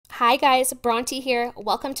Hi guys, Bronte here.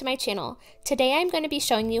 Welcome to my channel. Today I'm going to be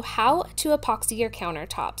showing you how to epoxy your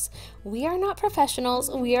countertops. We are not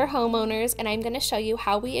professionals, we are homeowners, and I'm going to show you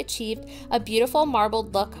how we achieved a beautiful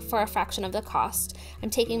marbled look for a fraction of the cost.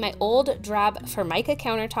 I'm taking my old drab Formica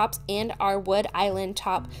countertops and our wood island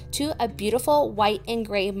top to a beautiful white and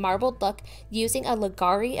gray marbled look using a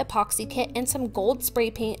Leggari epoxy kit and some gold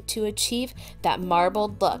spray paint to achieve that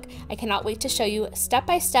marbled look. I cannot wait to show you step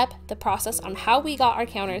by step the process on how we got our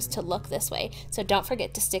counters to look this way, so don't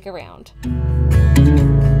forget to stick around.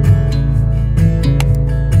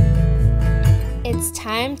 It's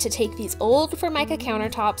time to take these old Formica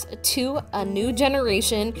countertops to a new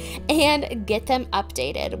generation and get them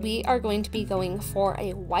updated. We are going to be going for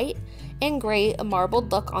a white and gray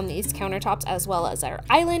marbled look on these countertops, as well as our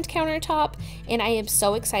island countertop, and I am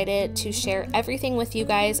so excited to share everything with you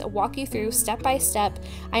guys, walk you through step by step.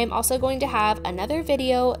 I am also going to have another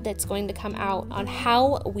video that's going to come out on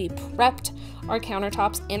how we prepped our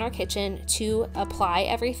countertops in our kitchen to apply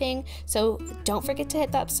everything, so don't forget to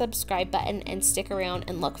hit that subscribe button and stick around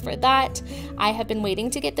and look for that. I have been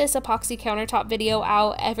waiting to get this epoxy countertop video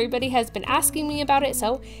out. Everybody has been asking me about it,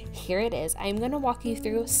 so here it is. I'm going to walk you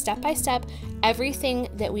through step by step everything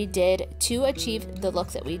that we did to achieve the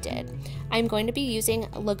look that we did. I'm going to be using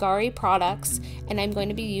Leggari Products, and I'm going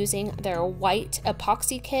to be using their white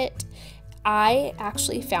epoxy kit. I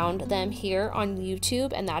actually found them here on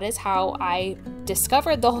YouTube, and that is how I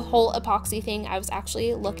discovered the whole epoxy thing. I was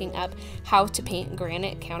actually looking up how to paint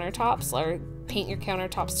granite countertops, or paint your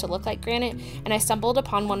countertops to look like granite, and I stumbled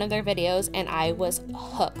upon one of their videos and I was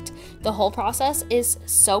hooked. The whole process is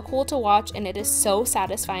so cool to watch, and it is so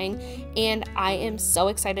satisfying, and I am so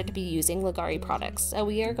excited to be using Leggari products. So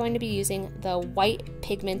we are going to be using the white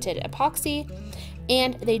pigmented epoxy,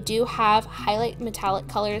 and they do have highlight metallic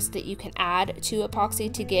colors that you can add to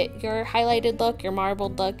epoxy to get your highlighted look, your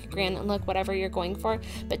marbled look, your granite look, whatever you're going for.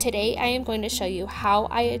 But today I am going to show you how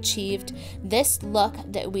I achieved this look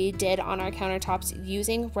that we did on our countertops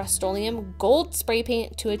using Rust-Oleum gold spray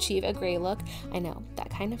paint to achieve a gray look. I know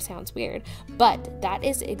that kind of sounds weird, but that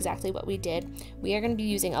is exactly what we did. We are going to be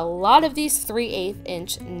using a lot of these 3/8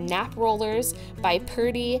 inch nap rollers by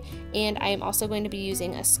Purdy, and I am also going to be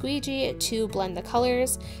using a squeegee to blend the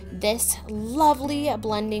colors, this lovely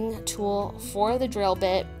blending tool for the drill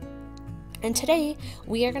bit. And today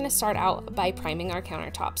we are going to start out by priming our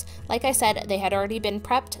countertops. Like I said, they had already been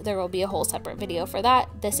prepped. There will be a whole separate video for that.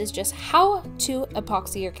 This is just how to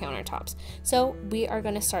epoxy your countertops. So we are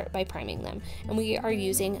going to start by priming them. And we are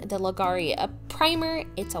using the Leggari primer.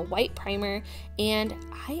 It's a white primer. And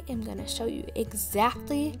I am going to show you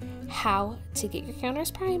exactly how to get your counters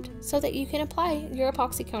primed so that you can apply your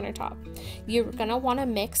epoxy countertop. You're going to want to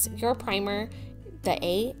mix your primer, the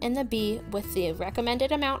A and the B, with the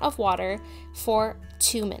recommended amount of water for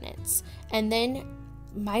 2 minutes. And then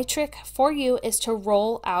my trick for you is to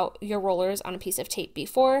roll out your rollers on a piece of tape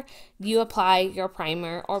before you apply your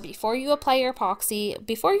primer, or before you apply your epoxy,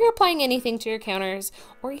 before you're applying anything to your counters,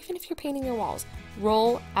 or even if you're painting your walls.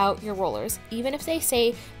 Roll out your rollers. Even if they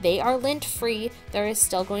say they are lint free, there is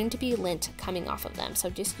still going to be lint coming off of them.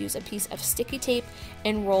 So just use a piece of sticky tape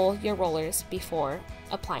and roll your rollers before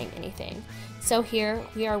applying anything. So here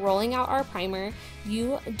we are rolling out our primer.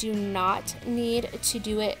 You do not need to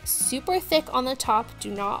do it super thick on the top.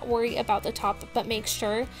 Do not worry about the top, but make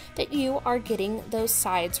sure that you are getting those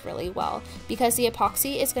sides really well, because the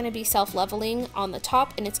epoxy is going to be self-leveling on the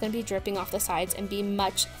top, and it's going to be dripping off the sides and be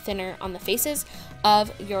much thinner on the faces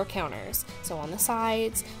of your counters. So on the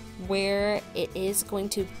sides where it is going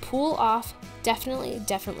to pool off,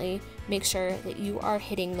 definitely make sure that you are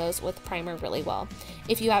hitting those with primer really well.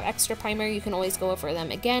 If you have extra primer, you can always go over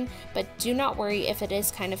them again, but do not worry if it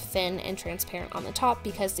is kind of thin and transparent on the top,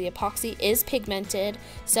 because the epoxy is pigmented,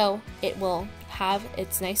 so it will have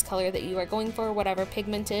its nice color that you are going for. Whatever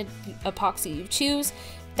pigmented epoxy you choose,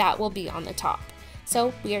 that will be on the top.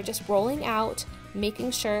 So we are just rolling out,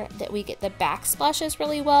 making sure that we get the backsplashes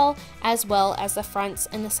really well, as well as the fronts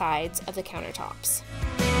and the sides of the countertops.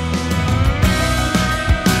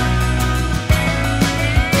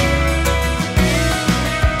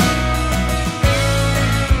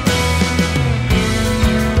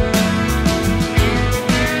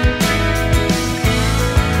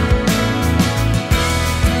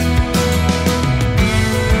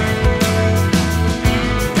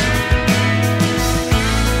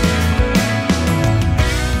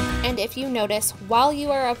 If you notice, notice while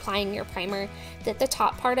you are applying your primer that the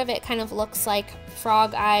top part of it kind of looks like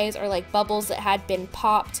frog eyes or like bubbles that had been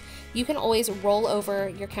popped, you can always roll over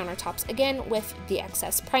your countertops again with the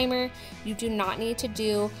excess primer. You do not need to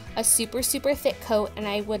do a super thick coat, and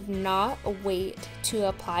I would not wait to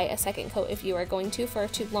apply a second coat if you are going to for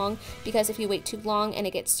too long, because if you wait too long and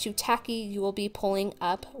it gets too tacky, you will be pulling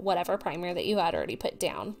up whatever primer that you had already put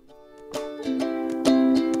down.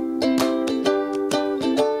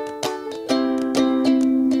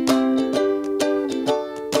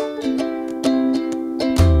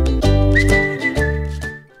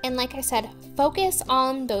 And like I said, focus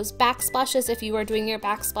on those backsplashes if you are doing your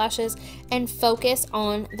backsplashes, and focus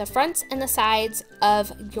on the fronts and the sides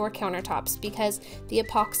of your countertops, because the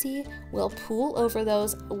epoxy will pool over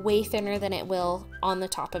those way thinner than it will on the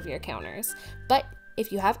top of your counters. But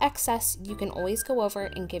if you have excess, you can always go over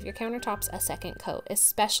and give your countertops a second coat,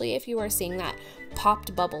 especially if you are seeing that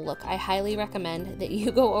popped bubble look. I highly recommend that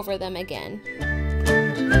you go over them again.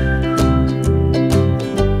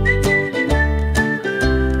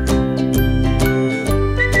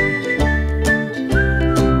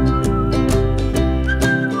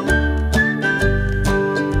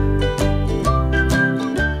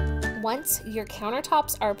 Once your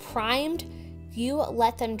countertops are primed, you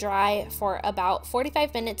let them dry for about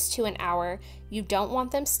 45 minutes to an hour. You don't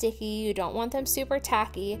want them sticky, you don't want them super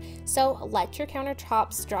tacky, so let your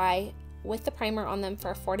countertops dry with the primer on them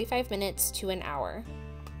for 45 minutes to an hour.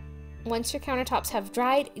 Once your countertops have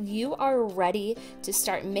dried, you are ready to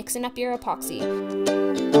start mixing up your epoxy.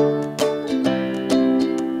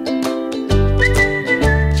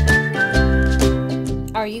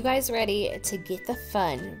 Are you guys ready to get the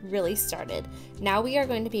fun really started? Now we are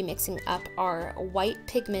going to be mixing up our white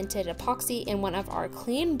pigmented epoxy in one of our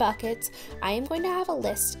clean buckets. I am going to have a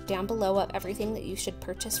list down below of everything that you should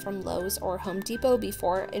purchase from Lowe's or Home Depot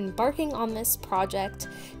before embarking on this project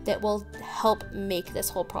that will help make this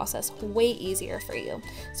whole process way easier for you.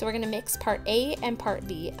 So we're going to mix part A and part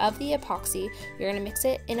B of the epoxy. You're going to mix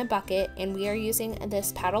it in a bucket, and we are using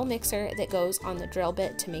this paddle mixer that goes on the drill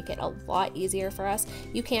bit to make it a lot easier for us.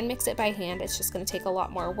 You can mix it by hand, it's just going to take a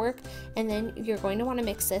lot more work. And then you're going to want to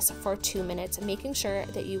mix this for 2 minutes, making sure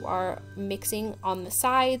that you are mixing on the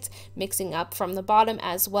sides, mixing up from the bottom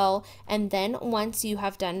as well. And then once you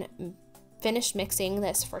have finished mixing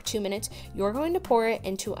this for 2 minutes, you're going to pour it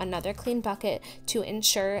into another clean bucket to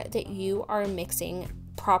ensure that you are mixing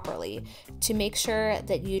properly, to make sure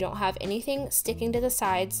that you don't have anything sticking to the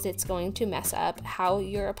sides that's going to mess up how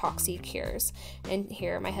your epoxy cures. And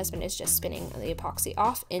here my husband is just spinning the epoxy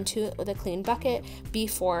off into the clean bucket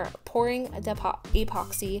before pouring the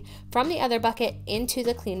epoxy from the other bucket into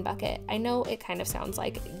the clean bucket. I know it kind of sounds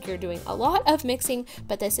like you're doing a lot of mixing,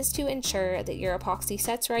 but this is to ensure that your epoxy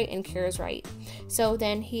sets right and cures right. So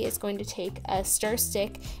then he is going to take a stir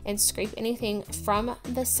stick and scrape anything from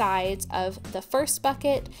the sides of the first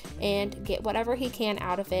bucket and get whatever he can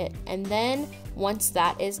out of it. And then once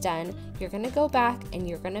that is done, you're going to go back and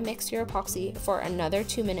you're going to mix your epoxy for another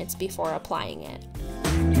 2 minutes before applying it.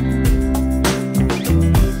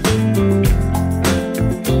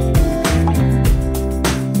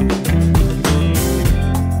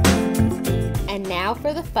 And now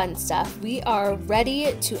for the fun stuff. We are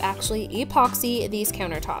ready to actually epoxy these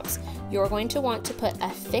countertops. You're going to want to put a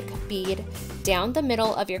thick bead down the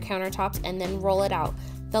middle of your countertops and then roll it out.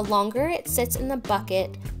 The longer it sits in the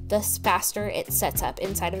bucket, the faster it sets up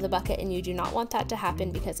inside of the bucket, and you do not want that to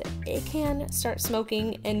happen because it can start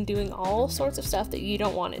smoking and doing all sorts of stuff that you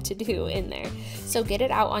don't want it to do in there. So get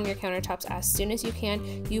it out on your countertops as soon as you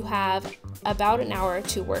can. You have about an hour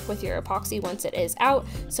to work with your epoxy once it is out,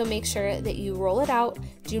 so make sure that you roll it out.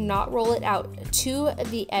 Do not roll it out to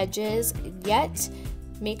the edges yet.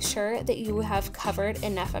 Make sure that you have covered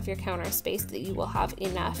enough of your counter space that you will have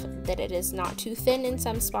enough that it is not too thin in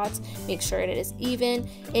some spots. Make sure it is even.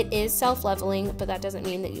 It is self-leveling, but that doesn't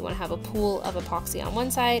mean that you want to have a pool of epoxy on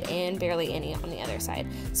one side and barely any on the other side.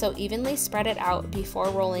 So evenly spread it out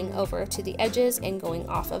before rolling over to the edges and going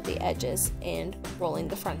off of the edges and rolling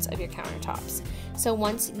the fronts of your countertops. So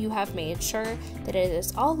once you have made sure that it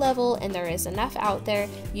is all level and there is enough out there,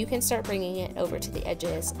 you can start bringing it over to the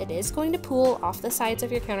edges. It is going to pool off the sides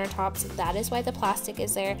of your countertops. That is why the plastic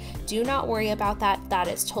is there. Do not worry about that. That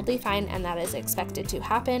is totally fine and that is expected to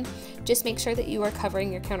happen. Just make sure that you are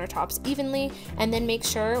covering your countertops evenly, and then make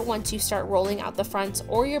sure once you start rolling out the fronts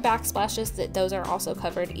or your backsplashes that those are also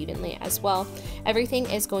covered evenly as well. Everything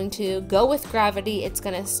is going to go with gravity. It's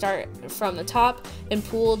going to start from the top and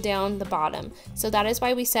pool down the bottom. So that is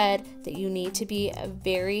why we said that you need to be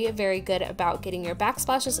very, very good about getting your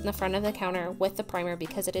backsplashes in the front of the counter with the primer,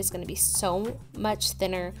 because it is going to be so much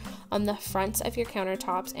thinner on the fronts of your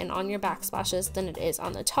countertops and on your backsplashes than it is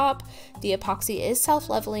on the top. The epoxy is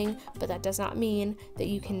self-leveling, but that does not mean that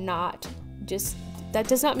you can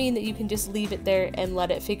just leave it there and let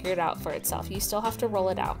it figure it out for itself. You still have to roll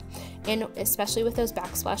it out. And especially with those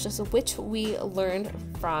backsplashes, which we learned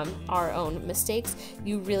from our own mistakes,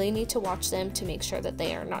 you really need to watch them to make sure that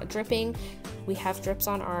they are not dripping. We have drips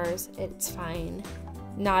on ours, it's fine.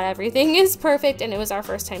 Not everything is perfect, and it was our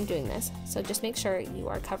first time doing this. So just make sure you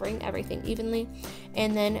are covering everything evenly,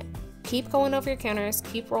 and then keep going over your counters,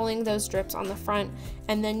 keep rolling those drips on the front,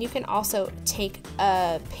 and then you can also take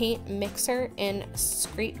a paint mixer and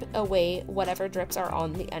scrape away whatever drips are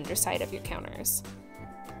on the underside of your counters.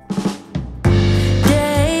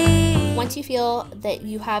 Once you feel that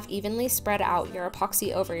you have evenly spread out your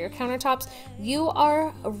epoxy over your countertops, you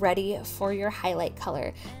are ready for your highlight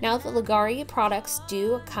color. Now, the Leggari products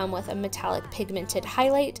do come with a metallic pigmented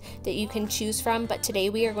highlight that you can choose from, but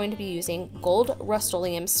today we are going to be using gold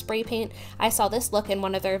Rust-Oleum spray paint. I saw this look in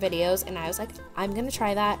one of their videos and I was like, I'm gonna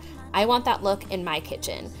try that. I want that look in my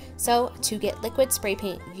kitchen. So to get liquid spray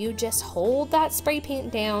paint, you just hold that spray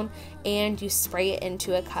paint down and you spray it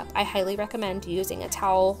into a cup. I highly recommend using a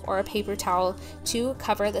towel or a paper towel to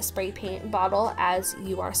cover the spray paint bottle as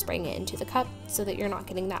you are spraying it into the cup, so that you're not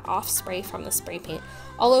getting that off spray from the spray paint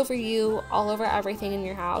all over you, all over everything in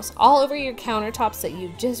your house, all over your countertops that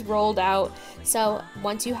you just rolled out. So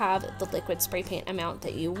once you have the liquid spray paint amount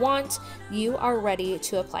that you want, you are ready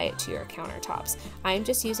to apply it to your countertops. I'm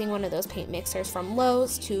just using one of those paint mixers from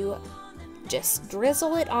Lowe's to just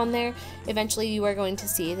drizzle it on there. Eventually you are going to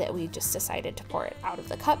see that we just decided to pour it out of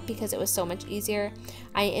the cup because it was so much easier.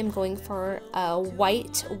 I am going for a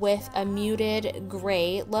white with a muted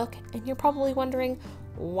gray look, and you're probably wondering,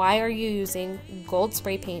 why are you using gold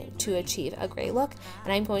spray paint to achieve a gray look?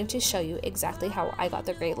 And I'm going to show you exactly how I got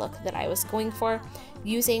the gray look that I was going for,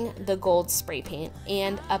 using the gold spray paint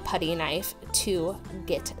and a putty knife to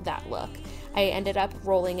get that look. I ended up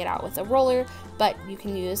rolling it out with a roller, but you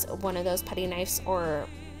can use one of those putty knives or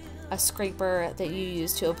a scraper that you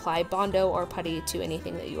use to apply Bondo or putty to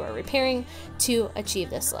anything that you are repairing to achieve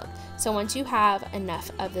this look. So once you have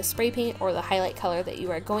enough of the spray paint or the highlight color that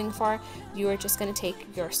you are going for, you are just going to take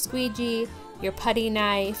your squeegee, your putty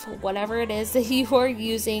knife, whatever it is that you are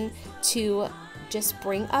using to just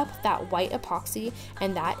bring up that white epoxy,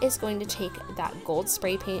 and that is going to take that gold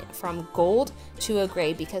spray paint from gold to a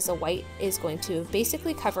gray, because the white is going to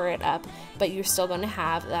basically cover it up, but you're still going to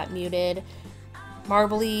have that muted,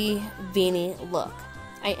 marbly, veiny look.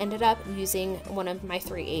 I ended up using one of my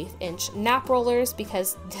 3/8 inch nap rollers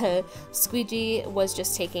because the squeegee was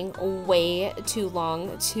just taking way too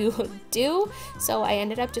long to do. So I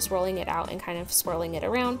ended up just rolling it out and kind of swirling it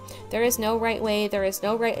around. There is no right way, there is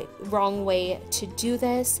no wrong way to do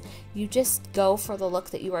this. You just go for the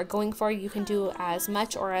look that you are going for. You can do as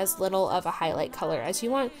much or as little of a highlight color as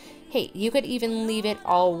you want. Hey, you could even leave it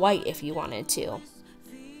all white if you wanted to.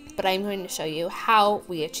 But I'm going to show you how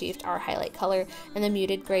we achieved our highlight color and the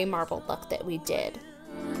muted gray marble look that we did.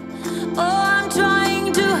 Oh, I'm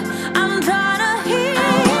trying to hear.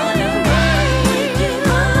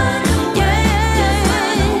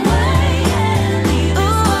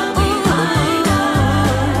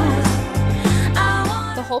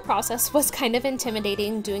 The whole process was kind of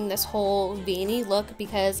intimidating, doing this whole veiny look,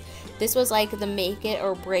 because this was like the make it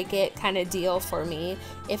or break it kind of deal for me.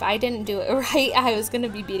 If I didn't do it right, I was going to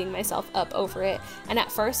be beating myself up over it. And at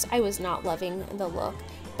first I was not loving the look,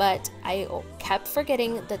 but I kept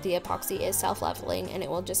forgetting that the epoxy is self-leveling and it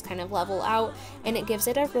will just kind of level out, and it gives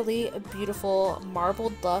it a really beautiful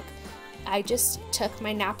marbled look. I just took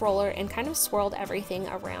my nap roller and kind of swirled everything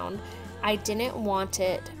around. I didn't want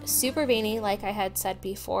it super veiny like I had said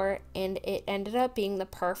before, and it ended up being the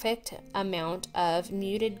perfect amount of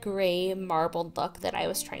muted gray marbled look that I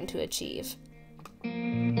was trying to achieve.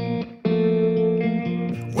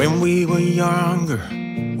 When we were younger,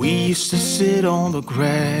 we used to sit on the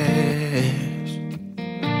grass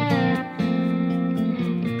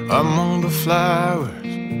among the flowers.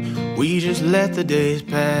 We just let the days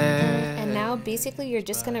pass. And now basically you're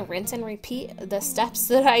just going to rinse and repeat the steps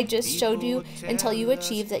that I just showed you until you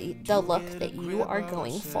achieve the look that you are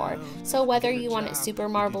going for. So whether you want it super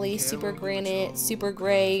marbly, super granite, super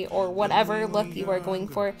gray, or whatever look you are going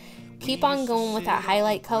for, keep on going with that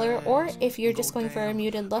highlight color. Or if you're just going for a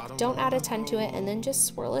muted look, don't add a ton to it, and then just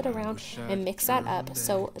swirl it around and mix that up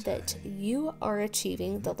so that you are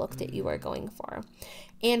achieving the look that you are going for.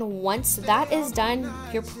 And once that is done,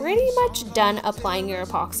 you're pretty much done applying your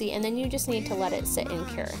epoxy, and then you just need to let it sit and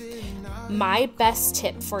cure. My best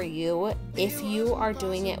tip for you, if you are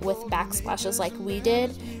doing it with backsplashes like we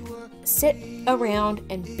did, sit around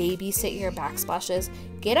and babysit your backsplashes.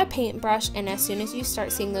 Get a paintbrush, and as soon as you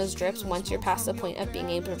start seeing those drips, once you're past the point of being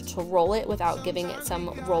able to roll it without giving it some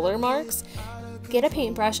roller marks, get a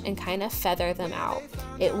paintbrush and kind of feather them out.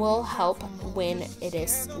 It will help when it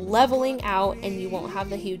is leveling out and you won't have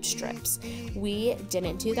the huge strips. We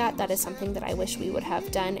didn't do that. That is something that I wish we would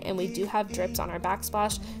have done, and we do have drips on our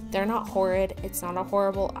backsplash. They're not horrid. It's not a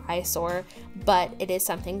horrible eyesore, but it is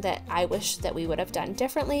something that I wish that we would have done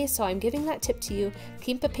differently. So I'm giving that tip to you.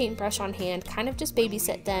 Keep a paintbrush on hand, kind of just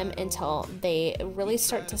babysit them until they really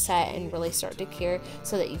start to set and really start to cure,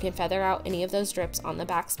 so that you can feather out any of those drips on the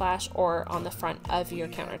backsplash or on the front of your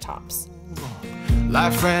countertops.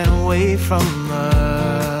 Life ran away from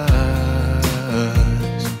us.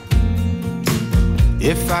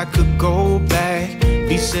 If I could go back,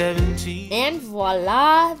 be 17. And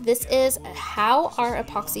voila, this is how our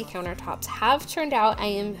epoxy countertops have turned out. I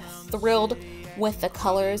am thrilled with the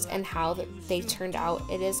colors and how they turned out.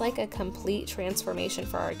 It is like a complete transformation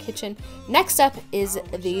for our kitchen. Next up is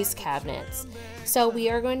these cabinets. So we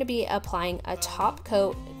are going to be applying a top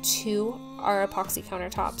coat to our epoxy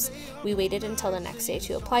countertops. We waited until the next day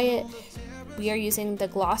to apply it. We are using the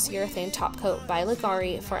gloss urethane top coat by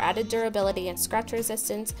Leggari for added durability and scratch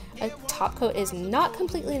resistance. A top coat is not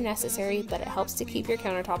completely necessary, but it helps to keep your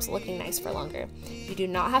countertops looking nice for longer. You do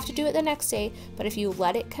not have to do it the next day, but if you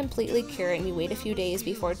let it completely cure and you wait a few days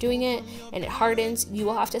before doing it and it hardens, you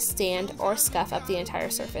will have to sand or scuff up the entire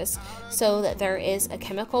surface so that there is a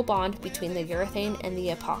chemical bond between the urethane and the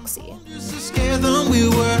epoxy.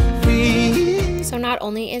 So not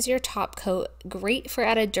only is your top coat great for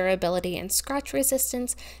added durability and scratch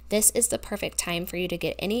resistance, this is the perfect time for you to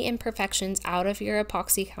get any imperfections out of your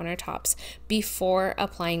epoxy countertops before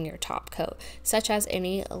applying your top coat, such as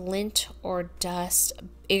any lint or dust,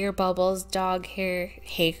 air bubbles, dog hair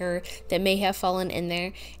that may have fallen in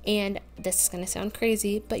there. And this is going to sound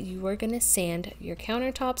crazy, but you are going to sand your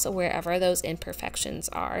countertops wherever those imperfections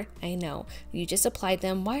are. I know, you just applied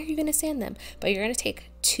them. Why are you going to sand them? But you're going to take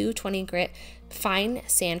 220 grit fine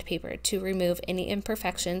sandpaper to remove any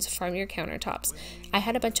imperfections from your countertops. I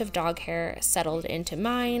had a bunch of dog hair settled into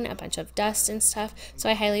mine, a bunch of dust and stuff, so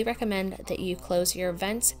I highly recommend that you close your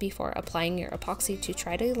vents before applying your epoxy to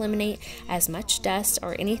try to eliminate as much dust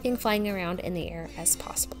or anything flying around in the air as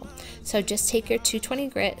possible. So just take your 220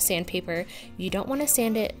 grit sandpaper. You don't want to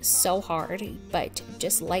sand it so hard, but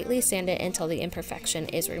just lightly sand it until the imperfection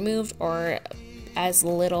is removed, or as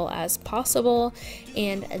little as possible.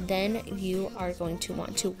 And then you are going to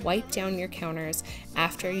want to wipe down your counters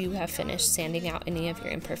after you have finished sanding out any of your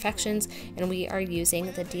imperfections, and we are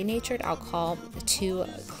using the denatured alcohol to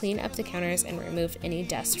clean up the counters and remove any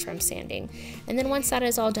dust from sanding. And then once that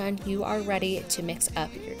is all done, you are ready to mix up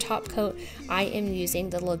your top coat. I am using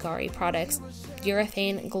the Leggari Products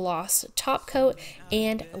urethane gloss top coat,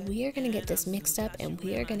 and we are going to get this mixed up and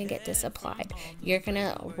we are going to get this applied. You're going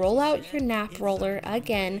to roll out your nap roller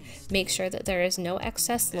again. Make sure that there is no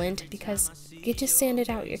excess lint, because you just sanded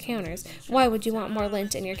out your counters. Why would you want more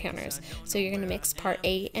lint in your counters? So you're going to mix part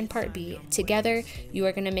A and part B together. You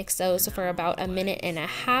are going to mix those for about 1.5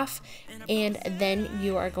 minutes, and then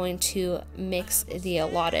you are going to mix the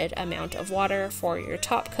allotted amount of water for your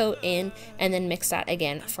top coat in, and then mix that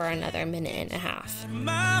again for another 1.5 minutes.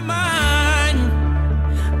 My mind,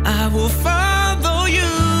 I will follow you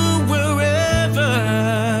wherever,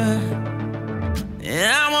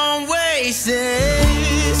 and I won't waste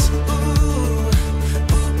this.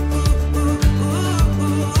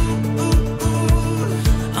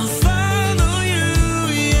 I'll follow you,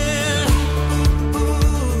 yeah.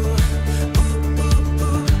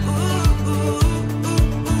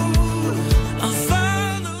 I'll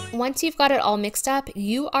follow. Once you've got it all mixed up,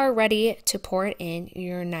 you are ready to pour it in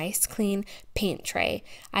your nice clean paint tray.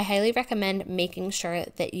 I highly recommend making sure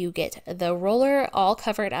that you get the roller all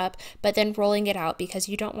covered up, but then rolling it out, because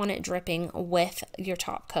you don't want it dripping with your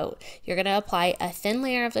top coat. You're going to apply a thin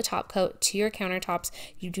layer of the top coat to your countertops.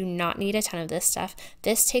 You do not need a ton of this stuff.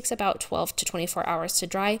 This takes about 12 to 24 hours to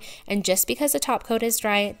dry, and just because the top coat is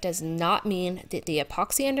dry does not mean that the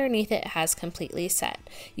epoxy underneath it has completely set.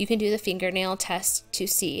 You can do the fingernail test to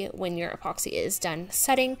see when your epoxy is done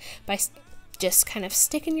setting by just kind of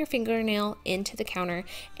sticking your fingernail into the counter,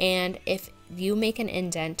 and if you make an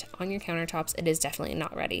indent on your countertops, it is definitely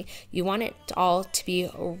not ready. You want it all to be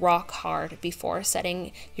rock hard before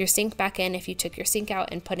setting your sink back in, if you took your sink out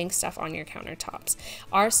and putting stuff on your countertops.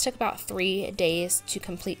 Ours took about 3 days to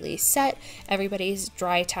completely set. Everybody's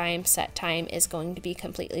dry time, set time is going to be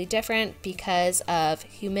completely different because of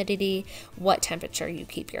humidity, what temperature you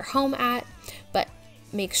keep your home at, but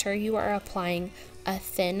make sure you are applying a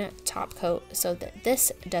thin top coat so that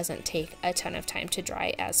this doesn't take a ton of time to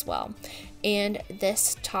dry as well. And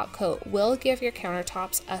this top coat will give your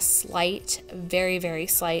countertops a slight, very, very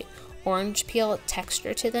slight orange peel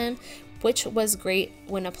texture to them, which was great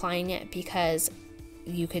when applying it because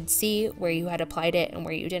you could see where you had applied it and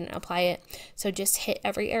where you didn't apply it. So just hit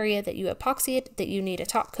every area that you epoxied that you need a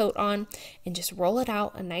top coat on and just roll it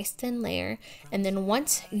out a nice thin layer. And then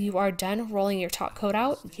once you are done rolling your top coat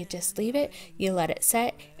out, you just leave it, you let it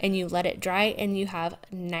set, and you let it dry, and you have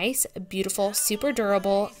nice, beautiful, super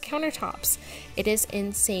durable countertops. It is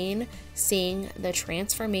insane seeing the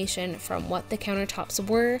transformation from what the countertops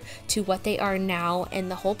were to what they are now, and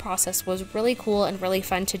the whole process was really cool and really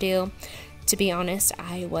fun to do. To be honest,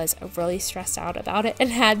 I was really stressed out about it and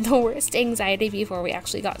had the worst anxiety before we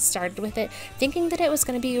actually got started with it, thinking that it was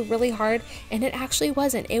going to be really hard, and it actually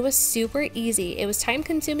wasn't. It was super easy. It was time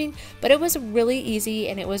consuming, but it was really easy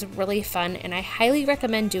and it was really fun, and I highly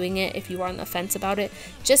recommend doing it. If you are on the fence about it,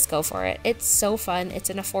 just go for it. It's so fun. It's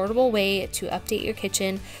an affordable way to update your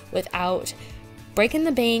kitchen without breaking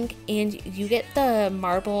the bank, and you get the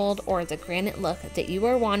marbled or the granite look that you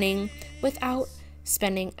are wanting without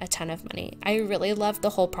spending a ton of money. I really love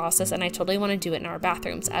the whole process, and I totally want to do it in our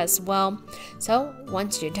bathrooms as well. So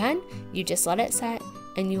once you're done, you just let it set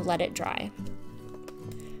and you let it dry.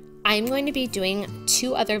 I'm going to be doing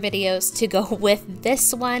 2 other videos to go with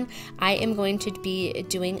this one. I am going to be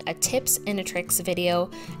doing a tips and a tricks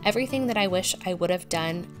video, everything that I wish I would have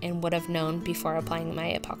done and would have known before applying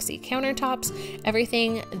my epoxy countertops,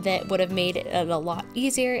 everything that would have made it a lot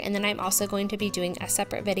easier. And then I'm also going to be doing a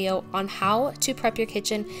separate video on how to prep your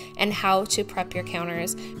kitchen and how to prep your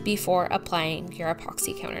counters before applying your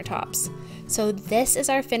epoxy countertops. So this is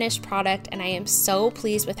our finished product, and I am so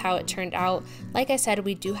pleased with how it turned out. Like I said,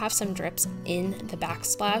 we do have some drips in the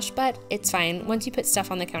backsplash, but it's fine. Once you put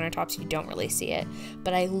stuff on the countertops, you don't really see it.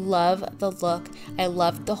 But I love the look. I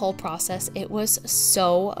loved the whole process. It was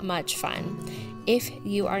so much fun. If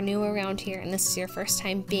you are new around here and this is your first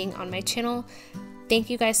time being on my channel, thank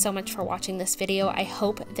you guys so much for watching this video. I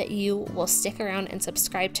hope that you will stick around and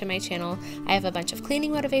subscribe to my channel. I have a bunch of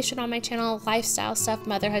cleaning motivation on my channel, lifestyle stuff,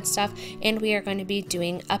 motherhood stuff, and we are going to be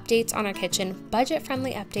doing updates on our kitchen,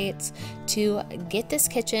 budget-friendly updates to get this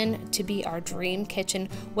kitchen to be our dream kitchen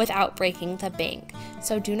without breaking the bank.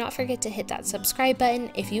 So do not forget to hit that subscribe button.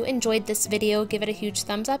 If you enjoyed this video, give it a huge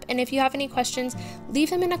thumbs up, and if you have any questions, leave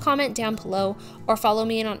them in a comment down below or follow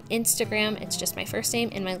me on Instagram. It's just my first name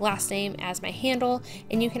and my last name as my handle,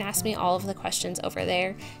 and you can ask me all of the questions over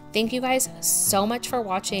there. Thank you guys so much for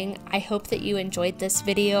watching. I hope that you enjoyed this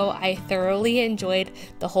video. I thoroughly enjoyed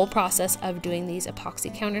the whole process of doing these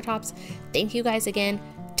epoxy countertops. Thank you guys again.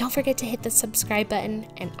 Don't forget to hit the subscribe button,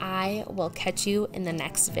 and I will catch you in the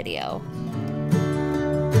next video.